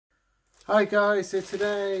Hi guys, so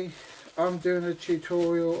today I'm doing a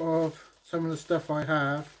tutorial of some of the stuff I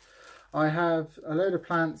have. I have a load of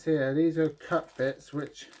plants here. These are cut bits,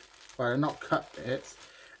 which, well, they're not cut bits.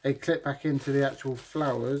 They clip back into the actual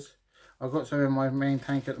flowers. I've got some in my main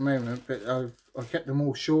tank at the moment, but I've kept them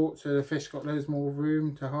all short so the fish got loads more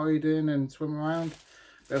room to hide in and swim around.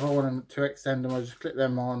 But if I want them to extend them, I just clip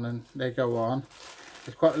them on and they go on.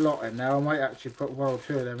 There's quite a lot in there. I might actually put one or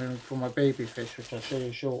two of them in for my baby fish, which I'll show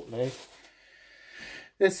you shortly.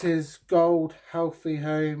 This is Gold Healthy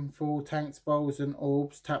Home for all tanks, bowls and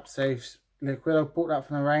orbs, tap safe liquid. I bought that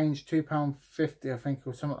from the range, £2.50 I think,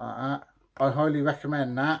 or something like that. I highly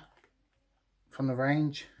recommend that from the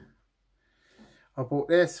range. I bought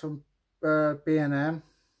this from B&M,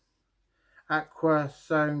 Aqua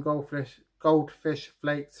Goldfish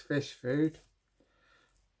Flakes fish food.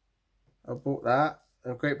 I bought that,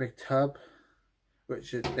 a great big tub,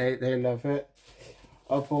 which they love it.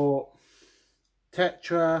 I bought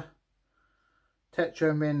Tetra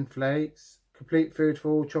Min Flakes, complete food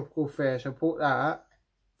for all tropical fish. I bought that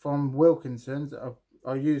from Wilkinson's.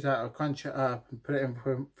 I use that, I crunch it up and put it in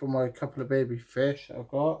for my couple of baby fish I've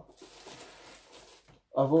got.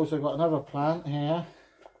 I've also got another plant here,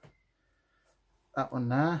 that one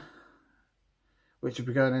there, which will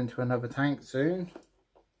be going into another tank soon.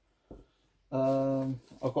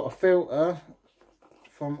 I've got a filter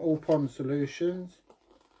from All Pond Solutions.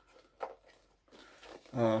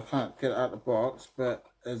 I can't get it out of the box, but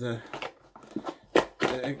it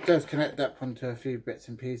does connect up onto a few bits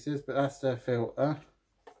and pieces, but that's the filter.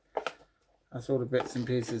 That's all the bits and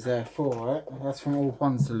pieces there for it. That's from All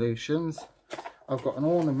Pond Solutions. I've got an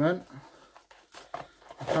ornament.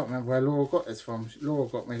 I can't remember where Laura got this from. Laura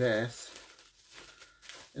got me this.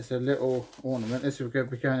 It's a little ornament. This will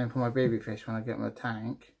be going in for my baby fish when I get my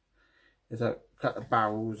tank. It's a cut of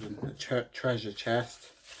barrels and a treasure chest.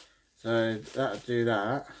 So that'll do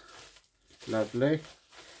that. Lovely.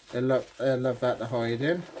 They love that to hide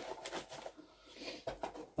in.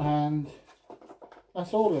 And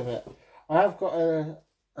that's all of it. I have got a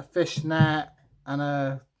fish net and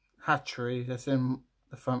a hatchery that's in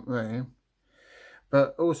the front room.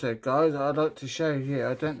 But also, guys, I'd like to show you,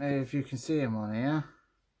 I don't know if you can see them on here,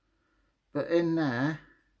 but in there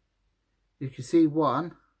you can see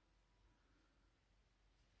one.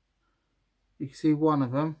 You can see one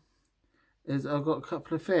of them. I've got a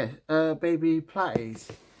couple of fish, baby platies.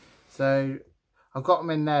 So I got them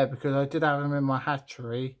in there because I did have them in my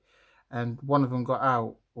hatchery, and one of them got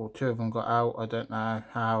out, or two of them got out. I don't know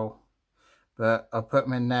how, but I put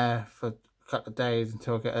them in there for a couple of days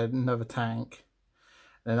until I get another tank.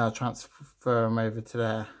 Then I'll transfer them over to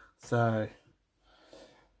there. So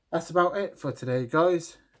that's about it for today,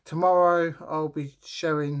 guys. Tomorrow I'll be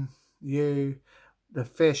showing you the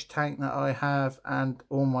fish tank that I have and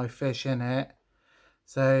all my fish in it.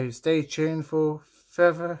 So stay tuned for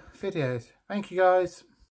further videos. Thank you, guys.